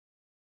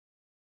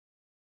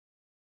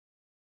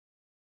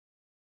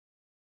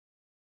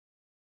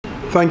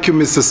Thank you,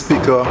 Mr.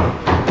 Speaker.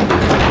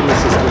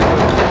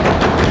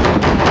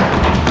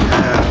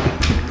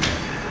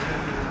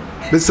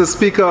 Mr.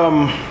 Speaker,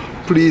 I'm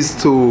pleased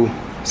to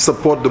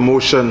support the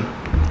motion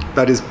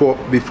that is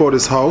before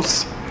this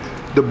House,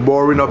 the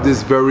borrowing of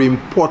this very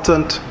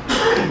important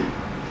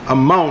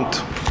amount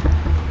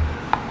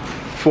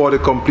for the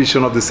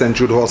completion of the St.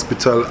 Jude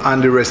Hospital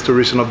and the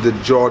restoration of the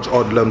George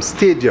Odlum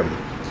Stadium.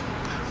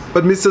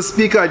 But Mr.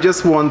 Speaker, I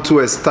just want to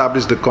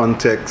establish the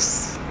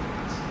context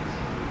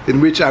in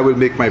which I will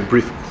make my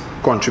brief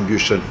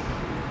contribution.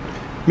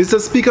 Mr.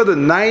 Speaker, the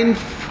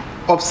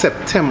 9th of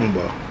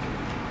September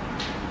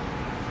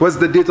was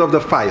the date of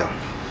the fire.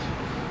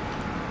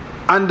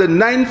 And the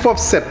 9th of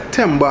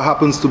September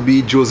happens to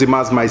be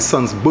Josima's, my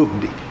son's,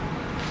 birthday.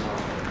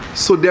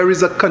 So there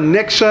is a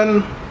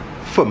connection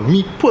for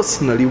me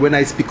personally when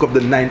I speak of the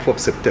 9th of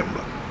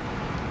September.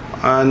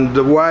 And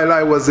while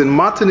I was in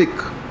Martinique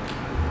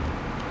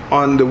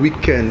on the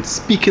weekend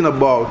seeing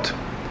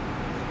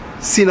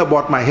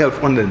about my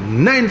health on the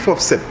 9th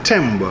of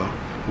September,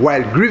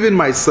 while grieving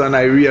my son,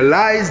 I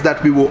realized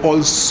that we were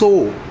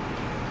also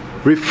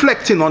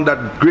reflecting on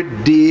that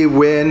great day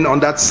on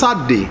that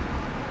sad day,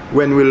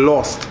 when we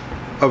lost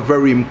a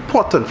very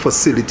important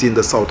facility in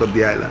the south of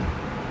the island.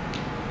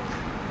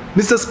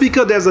 Mr.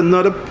 Speaker, there's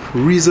another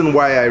reason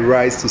why I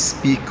rise to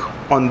speak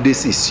on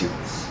this issue.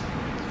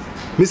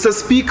 Mr.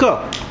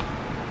 Speaker,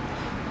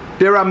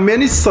 there are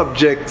many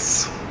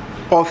subjects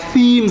or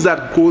themes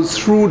that go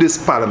through this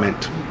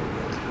parliament.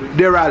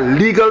 There are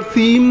legal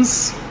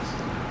themes,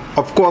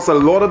 of course, a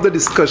lot of the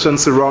discussion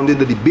surrounding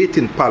the debate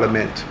in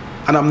parliament,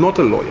 and I'm not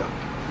a lawyer.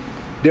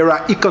 There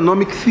are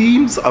economic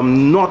themes.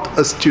 I'm not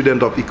a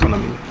student of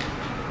economy.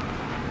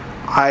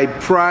 I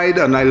pride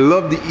and I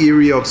love the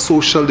area of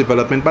social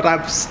development, but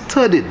I've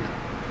studied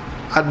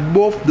at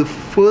both the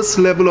first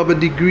level of a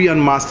degree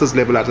and master's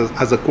level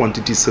as a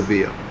quantity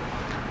surveyor.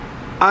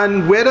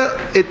 And whether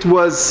it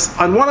was,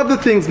 and one of the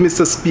things,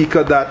 Mr.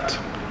 Speaker, that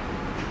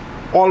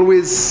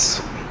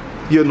always,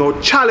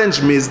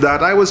 challenged me is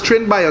that I was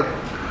trained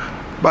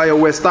by a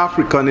West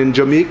African in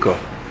Jamaica,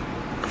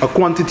 a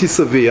quantity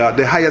surveyor at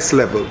the highest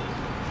level,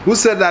 who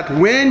said that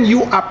when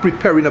you are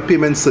preparing a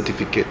payment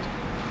certificate,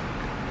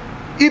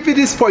 if it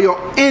is for your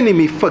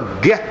enemy,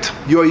 forget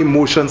your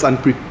emotions and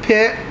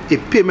prepare a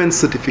payment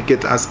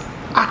certificate as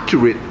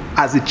accurate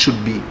as it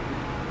should be.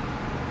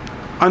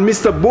 And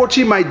Mr.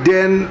 Bochi, my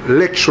then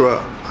lecturer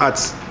at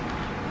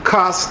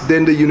CAST,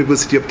 then the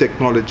University of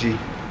Technology,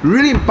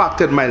 really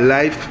impacted my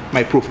life,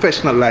 my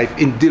professional life,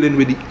 in dealing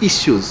with the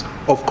issues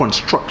of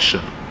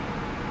construction.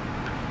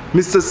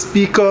 Mr.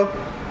 Speaker,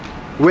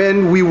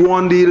 when we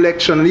won the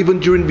election, and even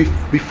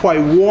before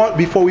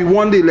we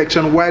won the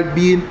election, while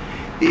being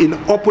in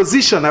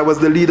opposition, I was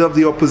the leader of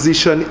the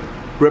opposition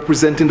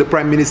representing the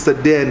Prime Minister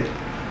then,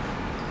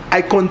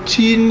 I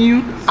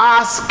continued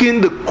asking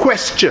the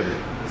question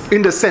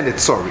in the Senate,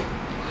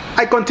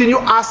 I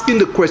continued asking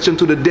the question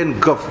to the then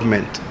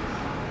government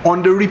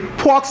on the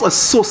reports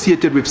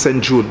associated with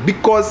St. Jude,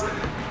 because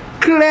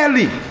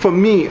clearly for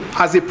me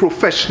as a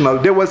professional,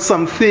 there was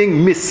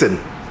something missing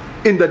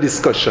in the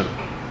discussion.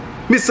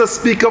 Mr.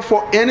 Speaker,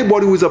 for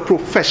anybody who is a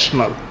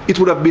professional, it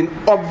would have been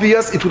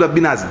obvious, it would have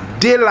been as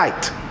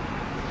daylight.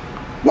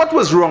 What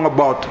was wrong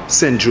about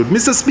St. Jude?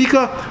 Mr.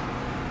 Speaker,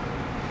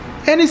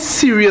 any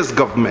serious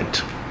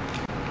government,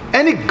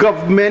 any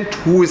government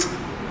who is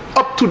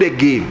up to the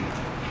game,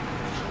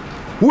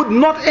 would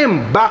not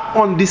embark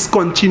on this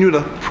continued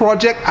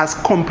project as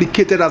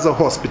complicated as a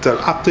hospital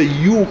after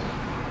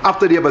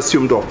they have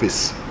assumed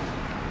office.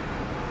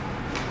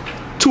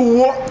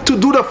 To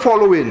do the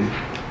following: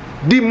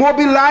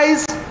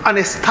 demobilize an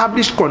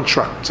established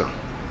contractor,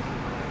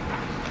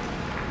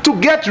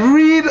 to get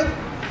rid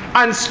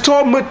and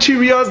store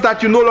materials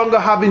that you no longer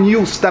have in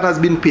use that has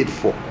been paid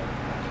for,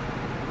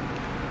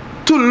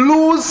 to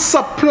lose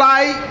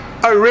supply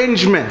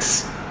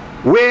arrangements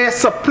where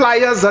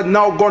suppliers are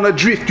now gone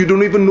adrift, you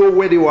don't even know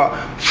where they were,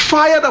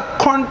 fire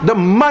the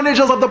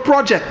managers of the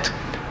project,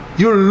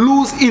 you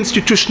lose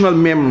institutional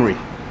memory.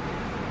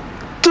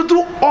 To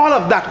do all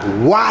of that,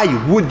 why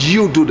would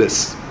you do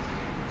this?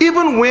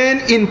 Even when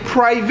in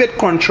private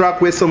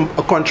contract where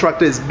a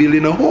contractor is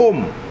building a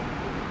home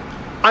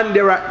and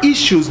there are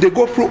issues, they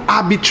go through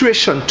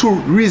arbitration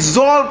to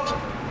resolve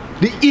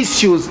the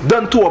issues,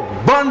 than to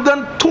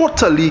abandon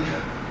totally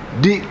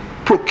the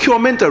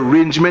procurement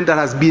arrangement that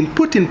has been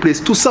put in place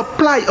to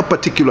supply a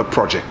particular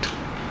project.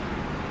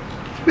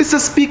 Mr.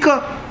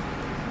 Speaker,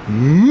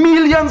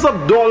 millions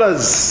of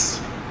dollars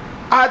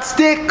are at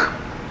stake.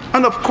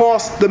 And of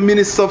course, the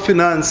Minister of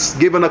Finance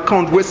gave an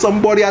account where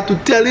somebody had to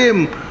tell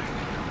him,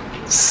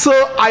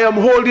 "Sir, I am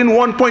holding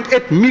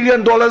 $1.8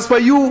 million for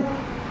you."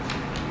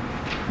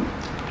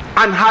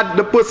 And had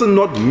the person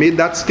not made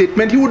that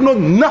statement, he would know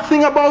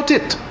nothing about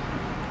it.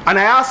 And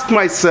I ask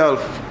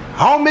myself,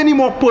 how many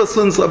more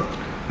persons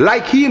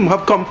like him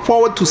have come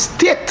forward to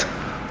state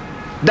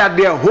that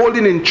they are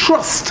holding in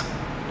trust?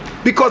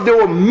 Because there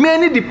were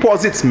many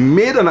deposits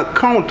made on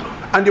account,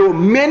 and there were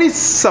many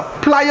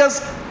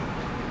suppliers,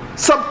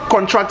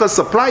 subcontractor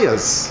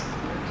suppliers.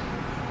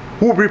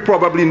 who we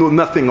probably know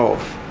nothing of.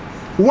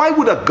 Why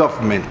would a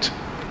government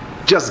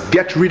just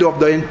get rid of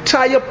the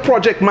entire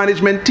project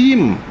management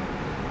team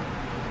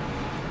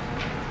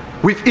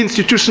with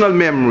institutional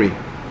memory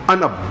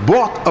and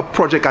abort a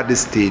project at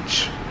this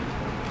stage?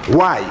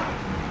 Why?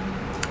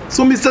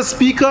 So, Mr.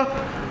 Speaker,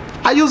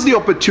 I used the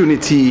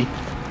opportunity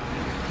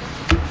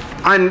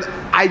and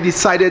I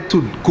decided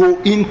to go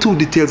into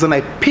details, and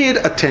I paid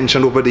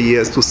attention over the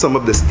years to some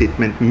of the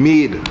statements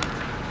made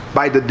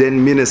by the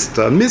then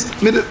minister.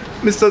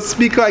 Mr.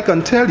 Speaker, I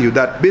can tell you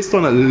that based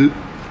on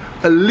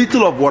a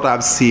little of what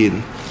I've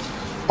seen,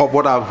 of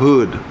what I've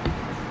heard,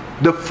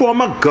 the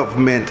former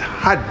government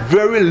had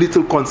very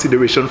little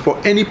consideration for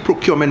any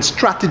procurement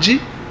strategy.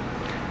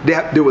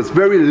 There was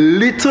very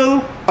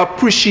little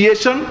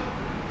appreciation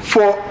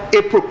for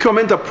a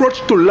procurement approach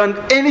to learn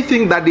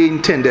anything that they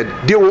intended.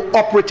 They were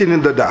operating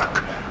in the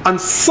dark. And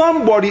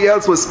somebody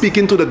else was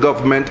speaking to the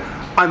government,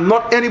 and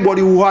not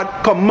anybody who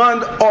had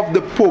command of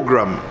the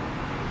program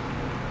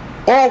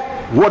or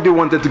what they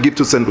wanted to give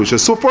to St. Lucia.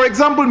 So, for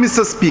example,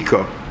 Mr.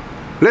 Speaker,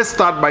 let's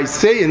start by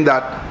saying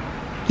that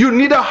you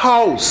need a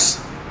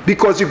house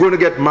because you're going to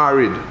get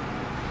married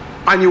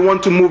and you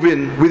want to move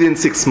in within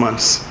 6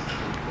 months.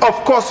 Of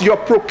course, your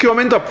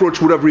procurement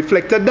approach would have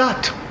reflected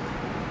that.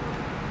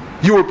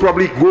 You will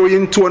probably go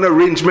into an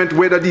arrangement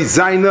where the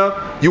designer,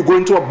 you go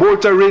into a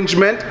bolt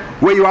arrangement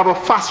where you have a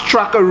fast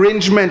track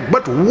arrangement.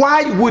 But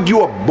why would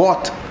you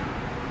abort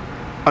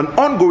an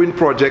ongoing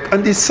project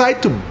and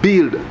decide to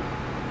build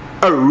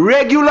a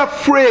regular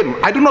frame?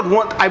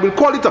 I will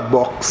call it a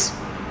box,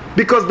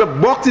 because the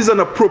box is an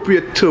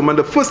appropriate term, and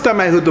the first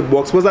time I heard the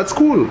box was at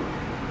school.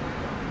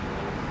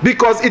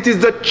 Because it is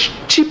the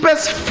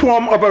cheapest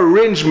form of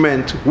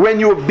arrangement when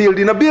you're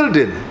building a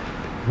building,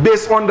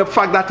 based on the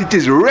fact that it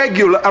is a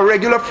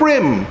regular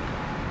frame.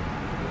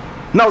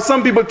 Now,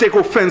 some people take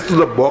offense to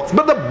the box,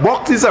 but the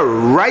box is a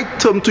right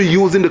term to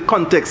use in the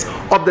context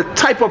of the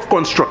type of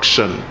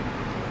construction.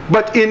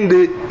 But in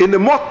the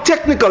more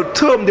technical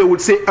term, they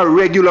would say a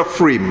regular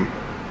frame,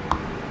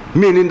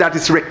 meaning that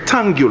it's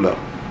rectangular.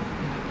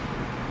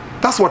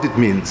 That's what it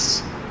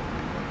means.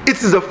 It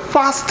is the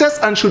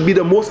fastest and should be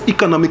the most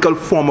economical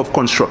form of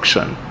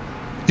construction.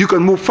 You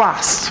can move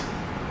fast.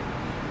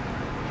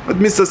 But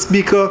Mr.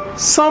 Speaker,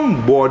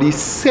 somebody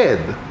said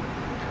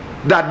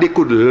that they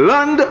could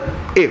land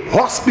a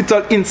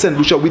hospital in St.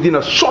 Lucia within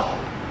a short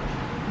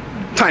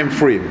time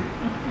frame.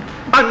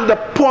 And the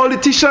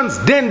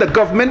politicians, then the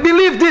government,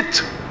 believed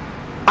it.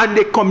 And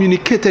they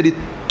communicated it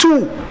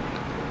to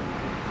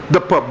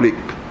the public.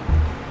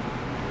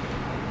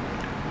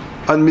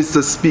 And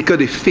Mr. Speaker,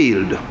 they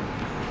failed.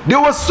 They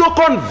were so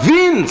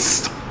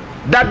convinced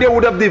that they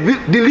would have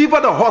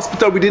delivered a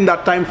hospital within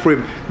that time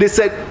frame. They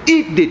said,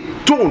 if they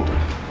don't,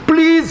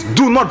 please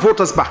do not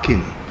vote us back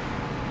in.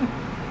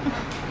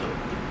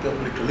 The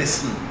public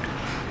listen.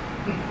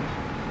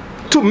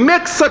 To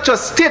make such a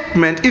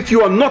statement, if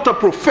you are not a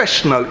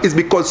professional, is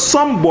because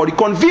somebody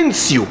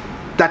convinced you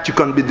that it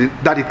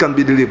can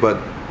be delivered.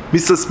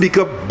 Mr.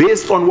 Speaker,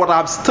 based on what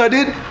I've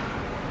studied,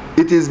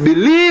 it is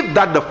believed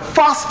that the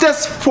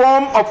fastest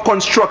form of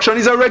construction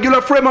is a regular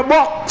frame of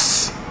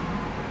box.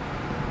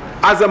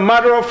 As a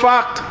matter of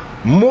fact,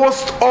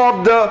 most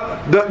of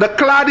the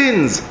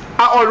claddings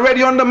are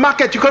already on the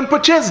market. You can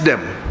purchase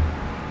them.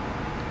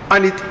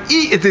 And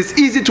it is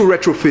easy to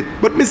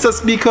retrofit. But Mr.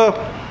 Speaker,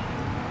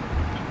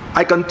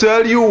 I can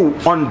tell you,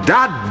 on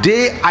that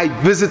day I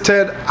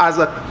visited as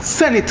a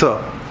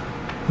senator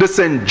the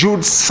St.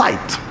 Jude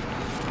site.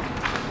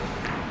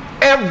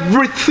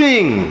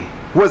 Everything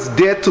was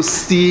there to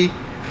see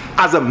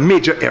as a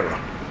major error.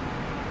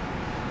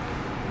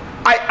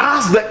 I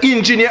asked the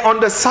engineer on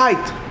the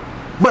site,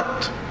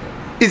 but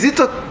is it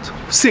a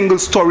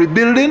single-story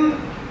building?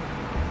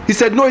 He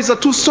said, no, it's a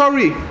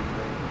two-story.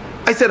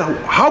 I said,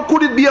 how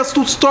could it be a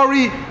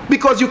two-story?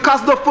 Because you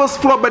cast the first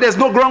floor, but there's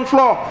no ground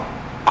floor.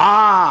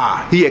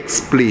 Ah, he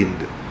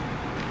explained.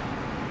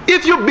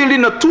 If you're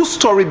building a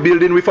two-story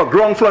building with a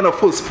ground floor and a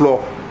first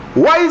floor,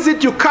 why is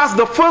it you cast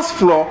the first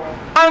floor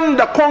and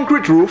the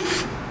concrete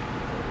roof,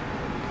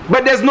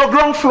 but there's no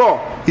ground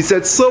floor? He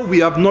said, sir, we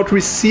have not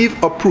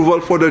received approval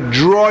for the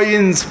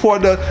drawings for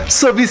the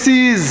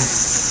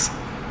services.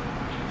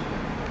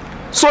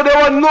 So there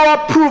was no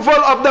approval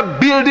of the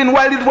building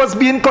while it was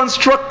being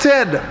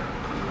constructed.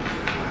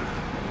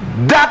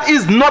 That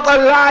is not a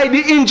lie.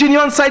 The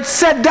engineer on site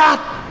said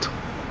that.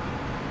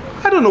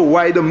 I don't know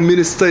why the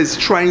minister is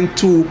trying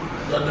to,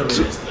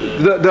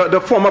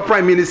 the former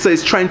prime minister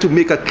is trying to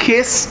make a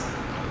case.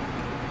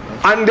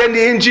 And then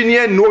the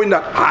engineer, knowing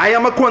that I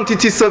am a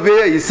quantity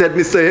surveyor, he said,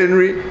 Mr.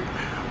 Henry,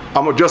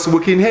 I'm just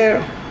working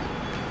here.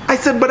 I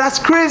said, but that's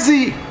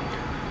crazy.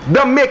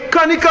 The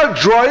mechanical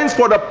drawings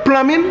for the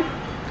plumbing,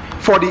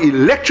 for the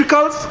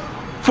electricals,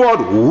 for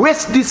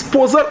waste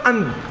disposal,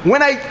 and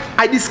when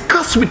I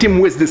discussed with him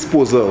waste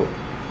disposal,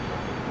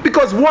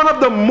 because one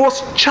of the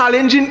most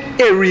challenging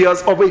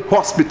areas of a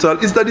hospital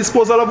is the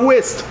disposal of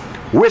waste.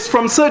 Waste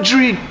from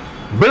surgery,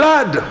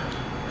 blood,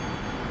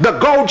 the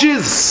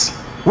gouges,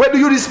 Where do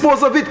you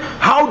dispose of it?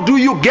 How do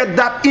you get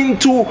that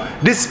into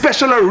this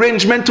special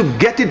arrangement to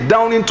get it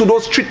down into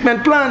those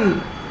treatment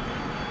plans?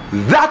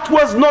 That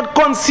was not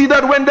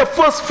considered when the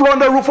first floor on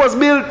the roof was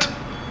built.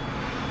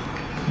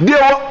 They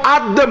were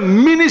at the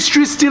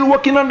ministry still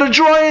working on the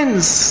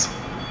drawings.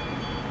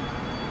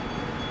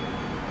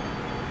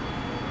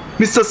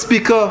 Mr.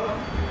 Speaker,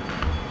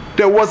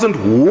 there wasn't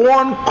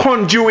one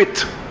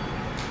conduit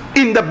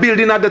in the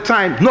building at the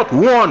time, not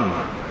one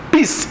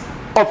piece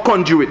of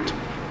conduit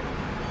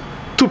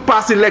to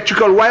pass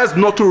electrical wires,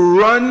 not to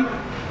run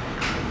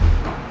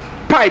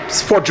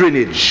pipes for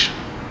drainage.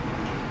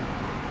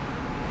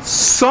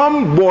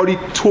 Somebody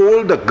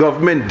told the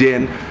government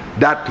then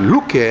that,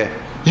 look here,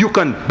 you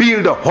can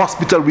build a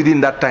hospital within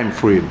that time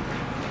frame.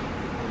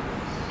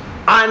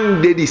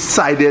 And they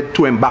decided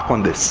to embark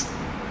on this.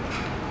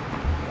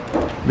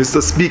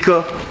 Mr.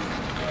 Speaker,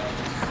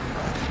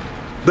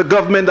 the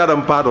government that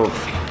I'm part of,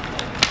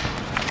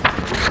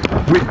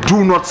 we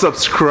do not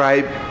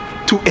subscribe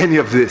to any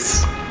of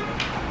this.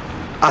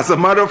 As a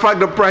matter of fact,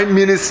 the Prime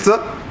Minister,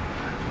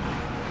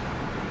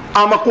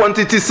 I'm a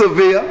quantity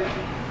surveyor.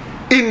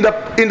 In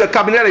the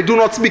cabinet, I do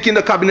not speak in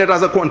the cabinet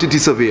as a quantity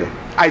surveyor.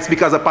 I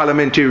speak as a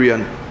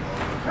parliamentarian.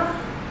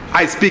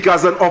 I speak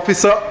as an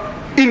officer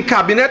in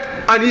cabinet,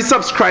 and he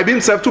subscribed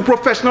himself to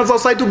professionals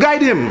outside to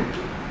guide him.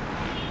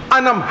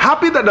 And I'm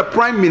happy that the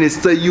Prime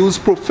Minister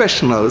used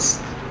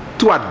professionals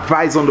to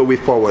advise on the way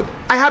forward.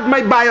 I had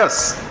my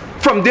bias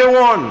from day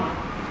one.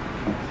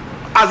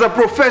 As a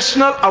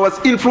professional, I was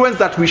influenced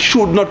that we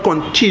should not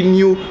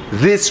continue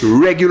this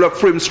regular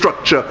frame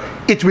structure.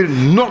 It will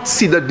not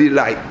see the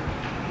daylight.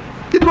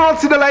 It will not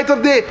see the light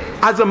of day.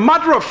 As a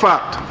matter of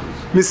fact,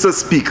 Mr.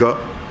 Speaker,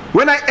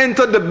 when I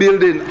entered the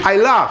building, I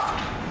laughed.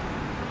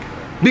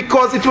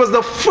 Because it was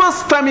the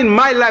first time in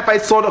my life I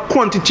saw the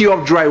quantity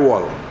of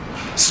drywall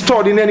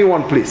stored in any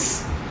one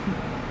place.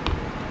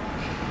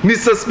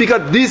 Mr. Speaker,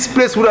 this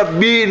place would have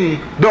been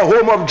the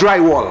home of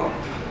drywall.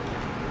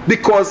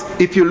 Because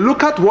if you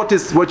look at what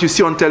you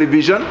see on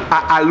television,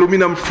 are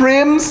aluminum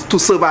frames to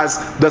serve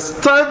as the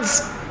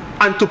studs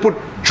and to put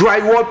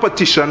drywall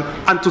partition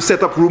and to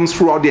set up rooms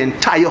throughout the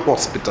entire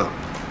hospital.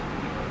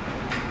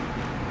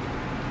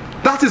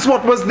 That is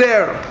what was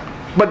there.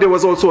 But there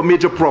was also a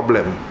major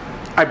problem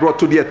I brought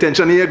to the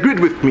attention. He agreed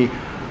with me.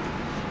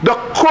 The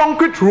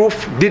concrete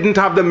roof didn't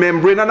have the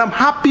membrane, and I'm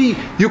happy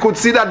you could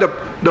see that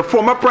the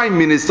former Prime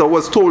Minister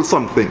was told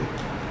something.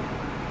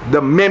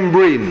 The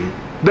membrane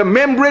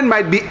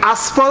might be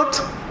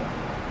asphalt.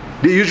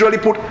 They usually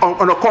put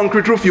on a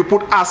concrete roof, you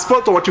put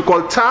asphalt or what you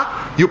call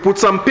tar, you put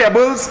some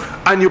pebbles,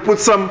 and you put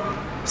some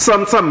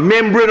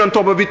membrane on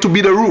top of it to be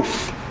the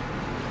roof.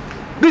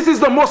 This is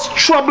the most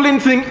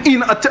troubling thing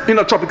in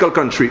a tropical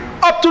country.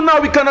 Up to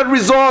now, we cannot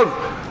resolve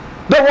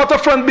the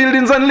waterfront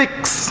buildings and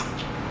leaks.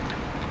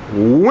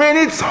 When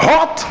it's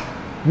hot,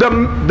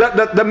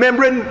 the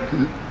membrane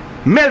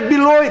melts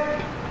below it.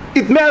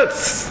 It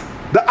melts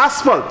the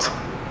asphalt.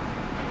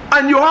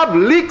 And you have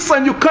leaks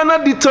and you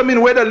cannot determine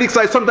where the leaks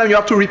are. Sometimes you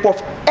have to rip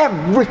off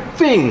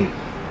everything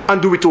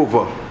and do it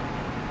over.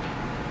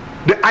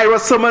 The Ira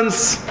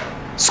Simmons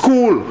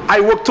school I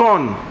worked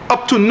on,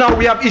 up to now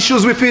we have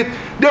issues with it.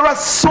 There are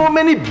so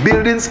many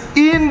buildings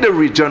in the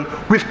region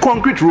with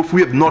concrete roof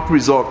we have not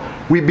resolved.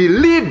 We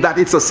believe that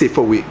it's a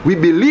safer way. We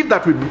believe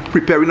that we're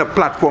preparing a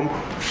platform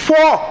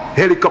for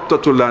helicopter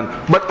to land,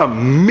 but a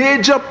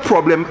major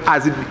problem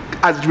as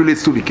it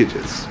relates to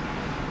leakages.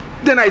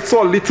 Then I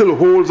saw little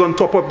holes on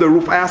top of the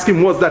roof. I asked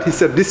him, what's that? He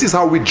said, this is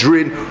how we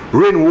drain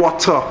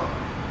rainwater.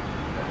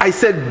 I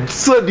said,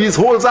 sir, these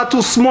holes are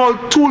too small.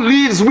 2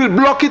 leaves will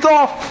block it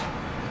off.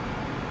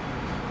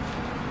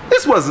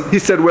 He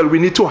said, well, we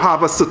need to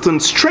have a certain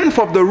strength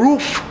of the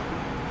roof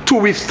to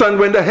withstand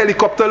when the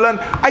helicopter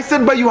lands. I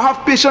said, but you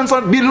have patients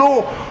on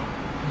below.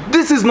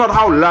 This is not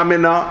how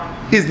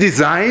lamina is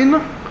designed.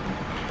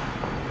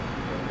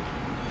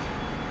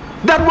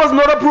 That was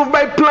not approved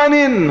by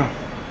planning.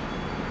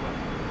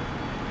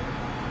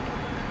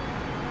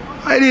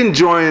 I didn't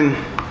join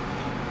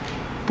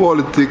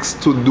politics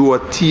to do a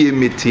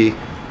TMT,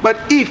 but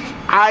if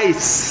I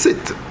sit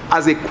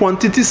as a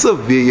quantity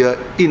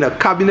surveyor in a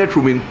cabinet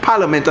room in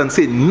Parliament and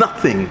say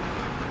nothing,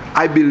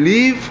 I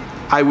believe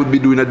I would be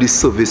doing a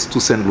disservice to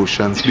St.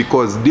 Lucians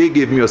because they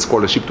gave me a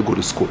scholarship to go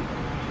to school.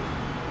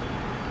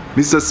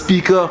 Mr.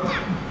 Speaker,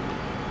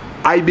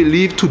 I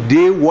believe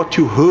today what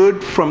you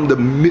heard from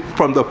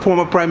the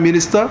former Prime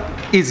Minister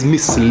is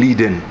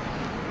misleading.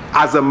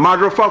 As a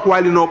matter of fact,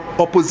 while in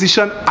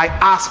opposition, I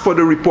asked for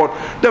the report,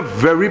 the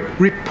very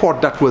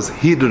report that was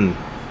hidden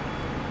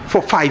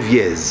for 5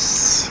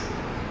 years.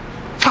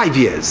 5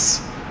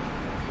 years.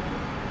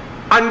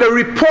 And the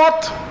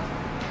report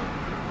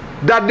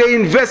that they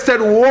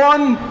invested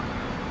 $1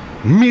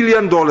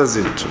 million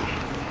into.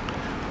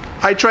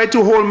 I tried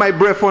to hold my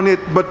breath on it,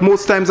 but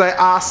most times I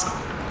ask,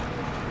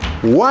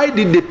 why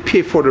did they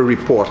pay for the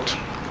report?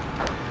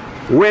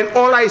 When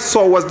all I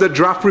saw was the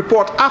draft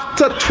report.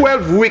 After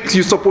 12 weeks,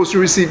 you're supposed to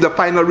receive the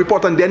final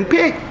report and then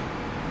pay.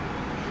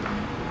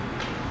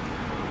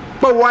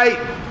 But why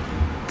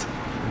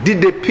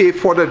Did they pay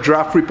for the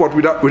draft report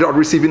without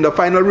receiving the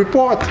final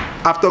report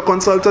after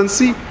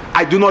consultancy?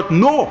 I do not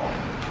know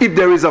if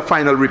there is a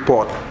final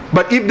report.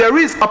 But if there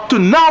is, up to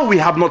now we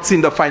have not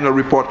seen the final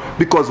report,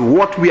 because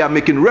what we are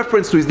making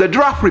reference to is the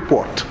draft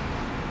report.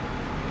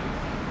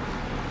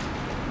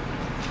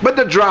 But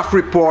the draft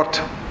report,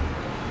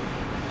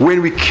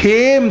 when we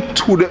came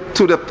to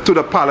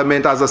the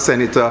parliament as a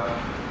senator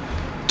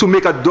to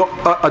make a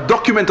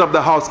document of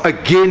the House,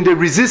 again they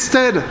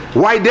resisted.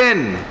 Why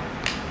then?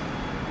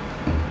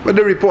 But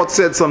the report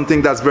said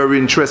something that's very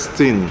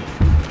interesting.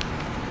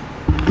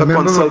 The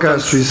Member of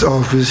Castries'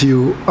 office,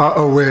 you are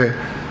aware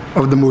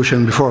of the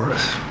motion before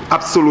us.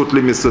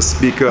 Absolutely, Mr.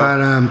 Speaker.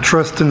 And I'm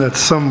trusting at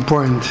some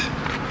point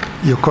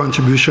your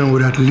contribution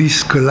would at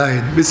least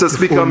collide. Mr.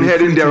 Speaker, I'm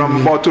heading there.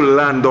 I'm about to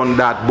land on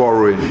that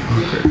borrowing.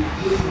 Okay.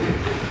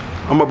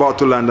 I'm about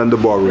to land on the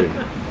borrowing.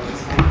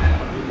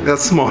 The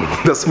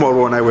small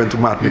one I went to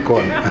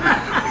Matnicon.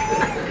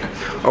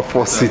 A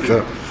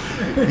four-seater.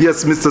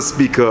 Yes, Mr.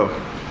 Speaker.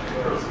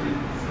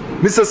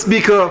 Mr.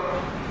 Speaker,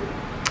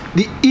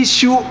 the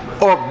issue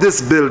of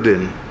this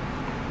building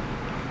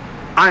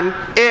and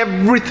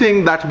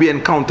everything that we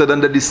encountered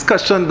and the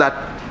discussion that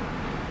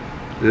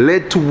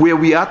led to where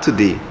we are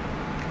today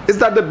is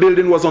that the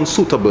building was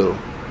unsuitable.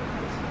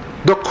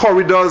 The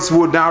corridors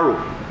were narrow.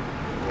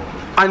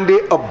 And they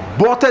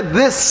aborted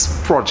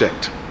this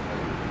project.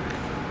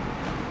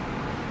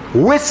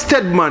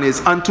 Wasted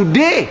monies, and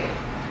today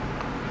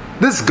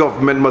this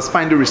government must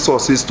find the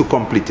resources to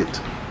complete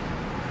it.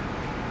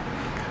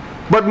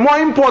 But more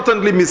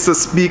importantly, Mr.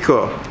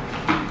 Speaker,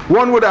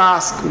 one would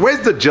ask,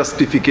 where's the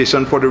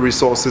justification for the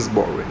resources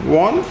borrowing?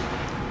 One,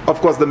 of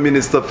course, the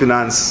Minister of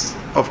Finance,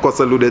 of course,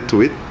 alluded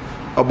to it,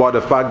 about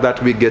the fact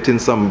that we're getting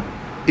some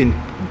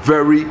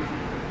very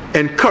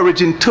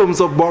encouraging terms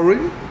of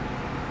borrowing,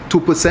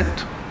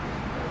 2%.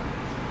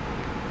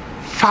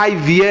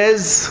 5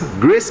 years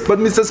grace. But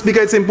Mr.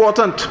 Speaker, it's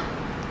important,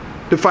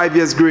 the 5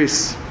 years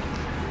grace,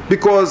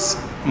 because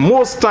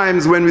most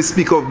times when we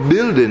speak of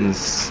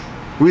buildings,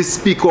 we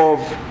speak of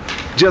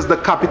just the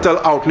capital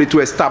outlay to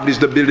establish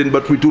the building,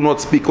 but we do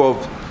not speak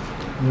of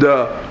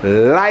the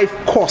life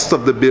cost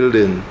of the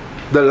building,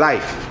 the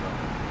life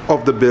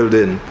of the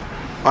building.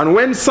 And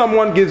when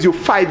someone gives you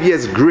 5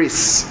 years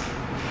grace,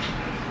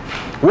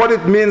 what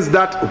it means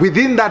that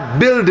within that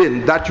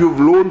building that you've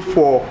loaned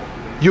for,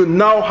 you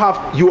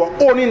are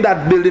owning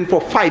that building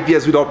for 5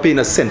 years without paying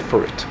a cent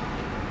for it.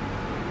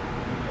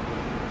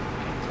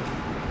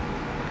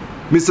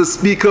 Mr.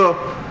 Speaker,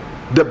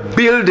 the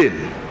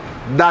building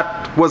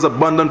that was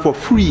abandoned for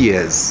 3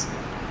 years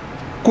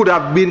could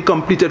have been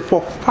completed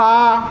for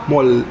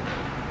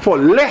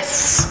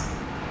less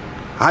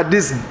had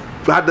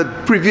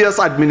the previous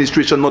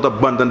administration not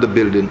abandoned the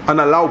building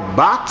and allowed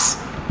bats,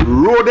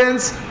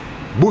 rodents,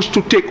 bush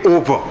to take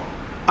over.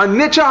 And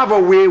nature have a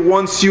way,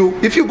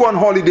 if you go on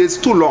holidays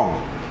too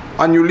long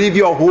and you leave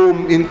your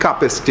home in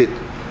Cap Estate,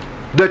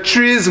 the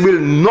trees will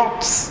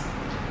not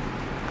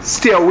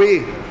stay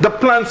away. The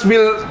plants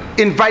will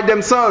invite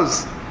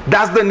themselves.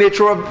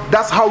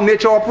 That's how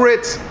nature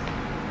operates.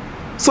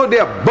 So they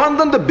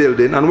abandoned the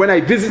building, and when I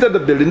visited the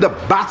building, the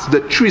bats, the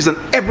trees, and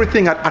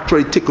everything had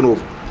actually taken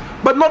over.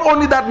 But not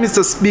only that,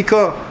 Mr.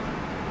 Speaker,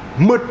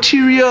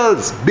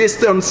 materials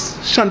based on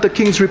Shanta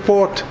King's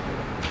report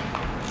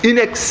in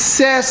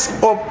excess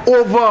of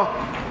over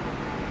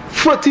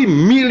 $40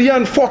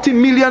 million.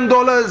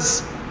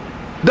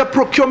 The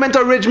procurement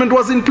arrangement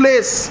was in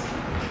place.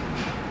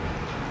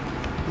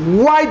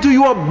 Why do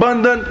you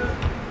abandon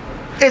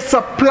a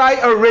supply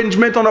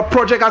arrangement on a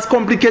project as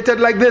complicated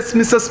like this,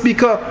 Mr.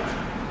 Speaker?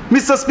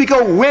 Mr.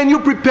 Speaker, when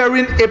you're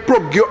preparing a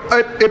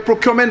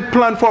procurement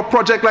plan for a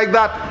project like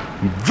that,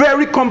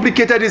 very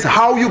complicated is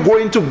how you're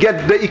going to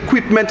get the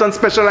equipment and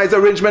specialized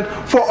arrangement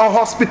for a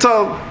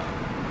hospital.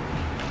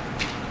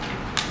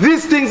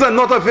 These things are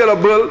not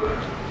available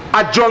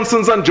at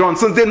Johnson's &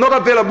 Johnson's. They're not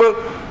available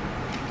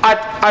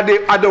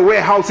at the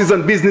warehouses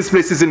and business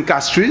places in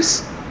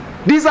Castries.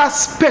 These are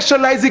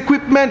specialized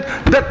equipment.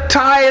 The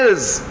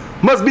tiles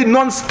must be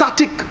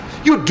non-static.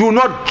 You do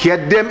not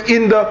get them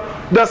in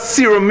the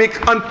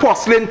ceramic and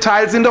porcelain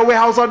tiles in the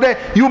warehouse out there.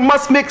 You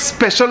must make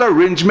special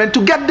arrangement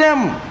to get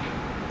them.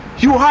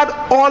 You had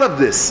all of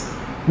this.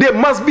 They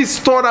must be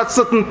stored at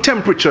certain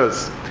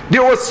temperatures. They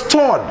were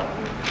stored.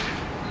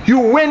 You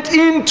went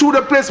into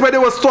the place where they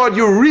were stored,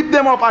 you ripped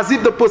them up as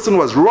if the person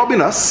was robbing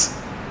us.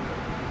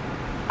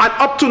 And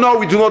up to now,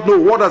 we do not know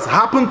what has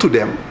happened to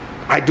them.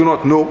 I do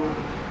not know.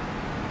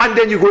 And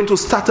then you're going to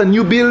start a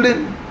new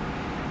building.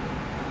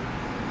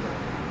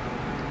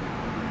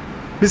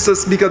 Mr.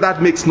 Speaker,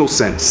 that makes no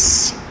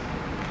sense.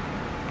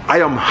 I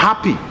am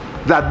happy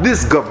that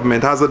this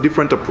government has a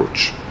different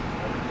approach.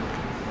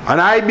 And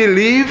I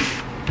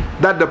believe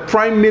that the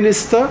Prime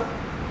Minister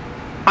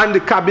and the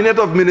Cabinet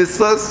of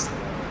Ministers,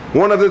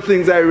 one of the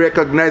things I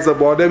recognize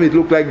about them, it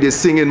looked like they're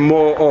singing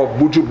more of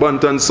Buju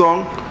Banton's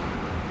song,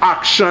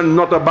 action,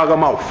 not a bag of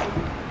mouth.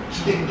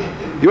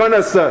 You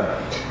understand?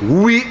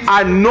 We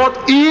are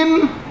not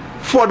in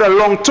for the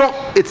long talk,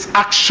 it's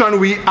action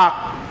we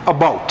are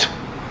about.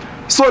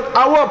 So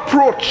our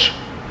approach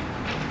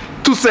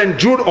to St.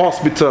 Jude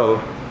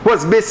Hospital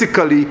was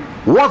basically,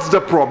 what's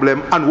the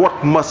problem and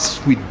what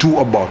must we do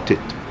about it?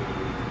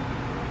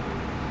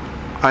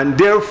 And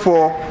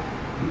therefore,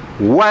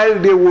 while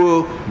they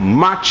were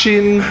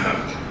marching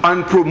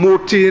and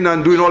promoting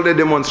and doing all the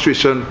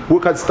demonstration,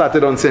 work had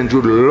started on St.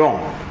 Jude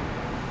long.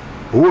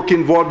 Work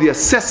involved the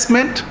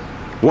assessment.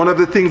 One of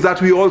the things that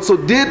we also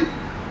did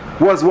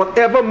was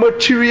whatever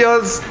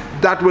materials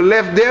that were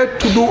left there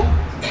to do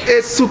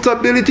a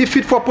suitability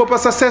fit for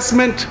purpose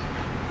assessment,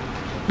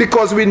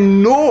 because we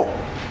know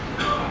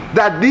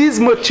that these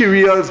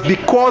materials,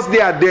 because they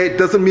are there, it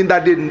doesn't mean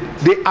that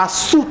they are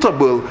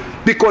suitable,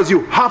 because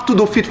you have to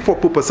do fit for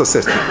purpose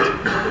assessment.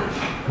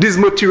 These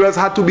materials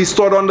had to be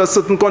stored under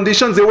certain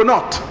conditions. They were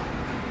not.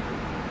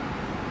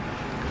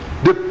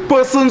 The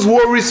persons who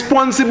were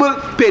responsible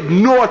paid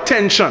no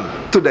attention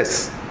to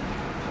this.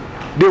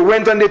 They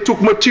went and they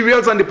took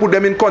materials and they put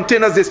them in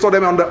containers. They stored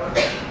them under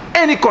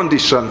any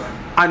condition,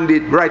 and they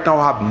right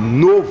now have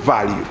no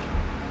value.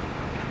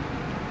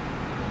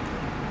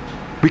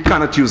 We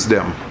cannot use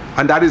them.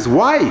 And that is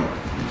why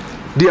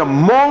the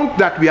amount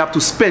that we have to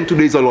spend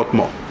today is a lot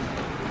more.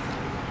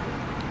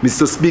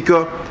 Mr.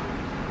 Speaker,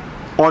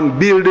 on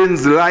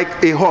buildings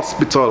like a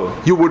hospital,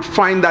 you would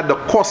find that the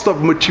cost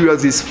of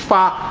materials is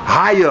far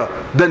higher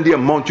than the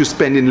amount you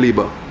spend in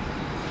labor.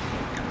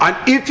 And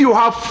if you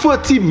have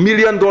 $30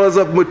 million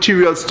of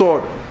materials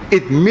stored,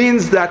 it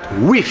means that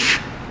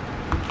with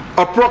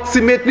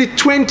approximately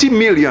 20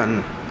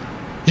 million,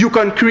 you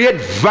can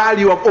create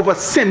value of over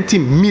 $70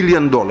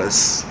 million.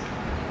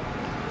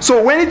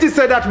 So when it is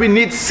said that we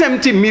need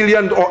 $70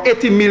 million or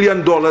 $80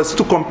 million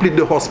to complete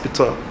the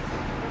hospital,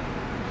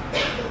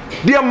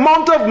 the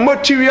amount of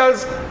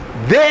materials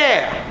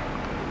there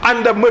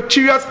and the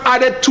materials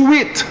added to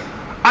it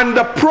and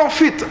the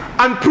profit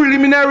and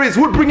preliminaries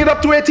would bring it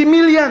up to 80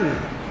 million.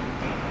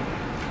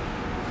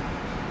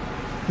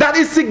 That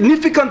is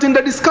significant in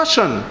the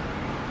discussion.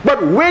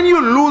 But when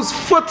you lose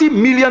 $40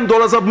 million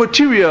of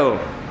material,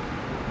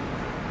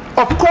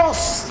 of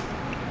course,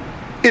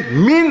 it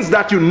means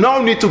that you now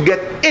need to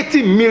get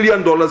 $80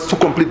 million to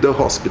complete the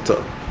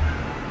hospital.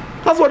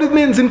 That's what it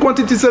means in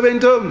quantity-surveying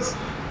terms.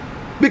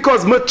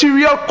 Because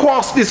material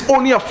cost is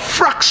only a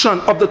fraction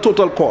of the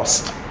total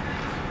cost.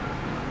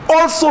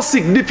 Also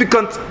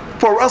significant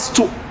for us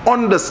to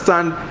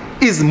understand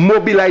is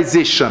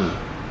mobilization.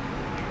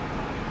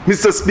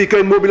 Mr. Speaker,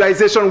 in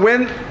mobilization,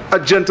 when a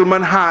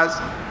gentleman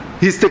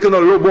he's taken a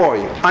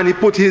lowboy and he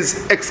put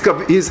his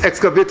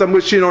excavator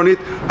machine on it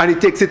and he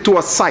takes it to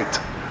a site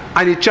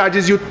and he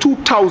charges you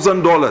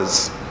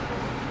 $2,000.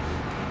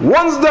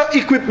 Once the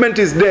equipment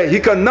is there,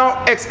 he can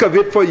now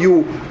excavate for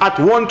you at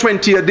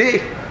 $120 a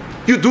day.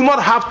 You do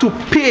not have to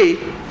pay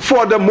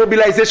for the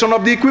mobilization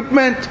of the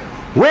equipment.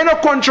 When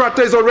a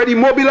contractor is already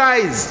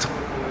mobilized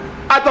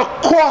at a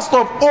cost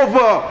of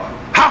over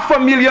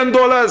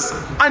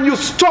 $500,000 and you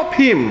stop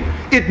him,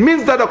 it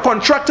means that the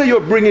contractor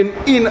you're bringing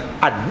in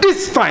at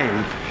this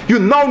time, you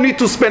now need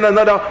to spend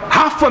another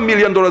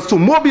 $500,000 to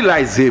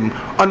mobilize him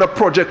on a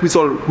project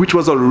which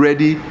was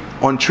already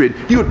on trade.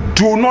 You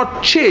do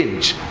not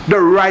change the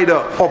rider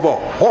of a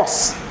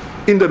horse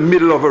in the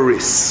middle of a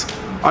race.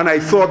 And I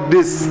thought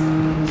this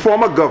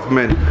former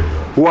government,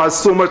 who has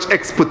so much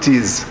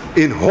expertise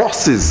in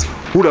horses,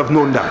 would have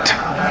known that.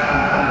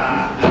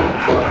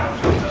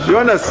 You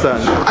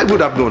understand? I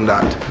would have known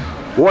that.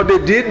 What they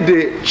did,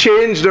 they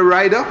changed the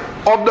rider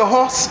of the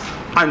horse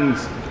and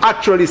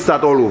actually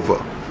start all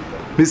over.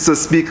 Mr.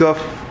 Speaker,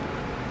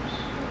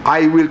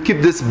 I will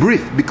keep this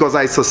brief because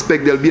I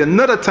suspect there'll be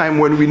another time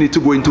when we need to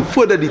go into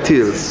further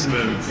details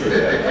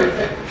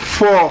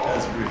for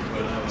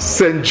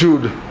St.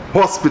 Jude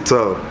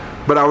Hospital.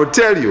 But I will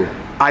tell you,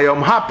 I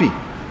am happy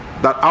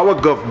that our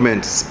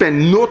government spent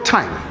no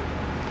time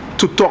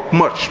to talk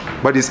much,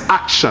 but is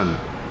action,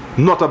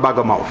 not a bag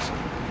of mouth.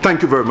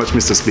 Thank you very much,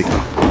 Mr.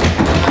 Speaker.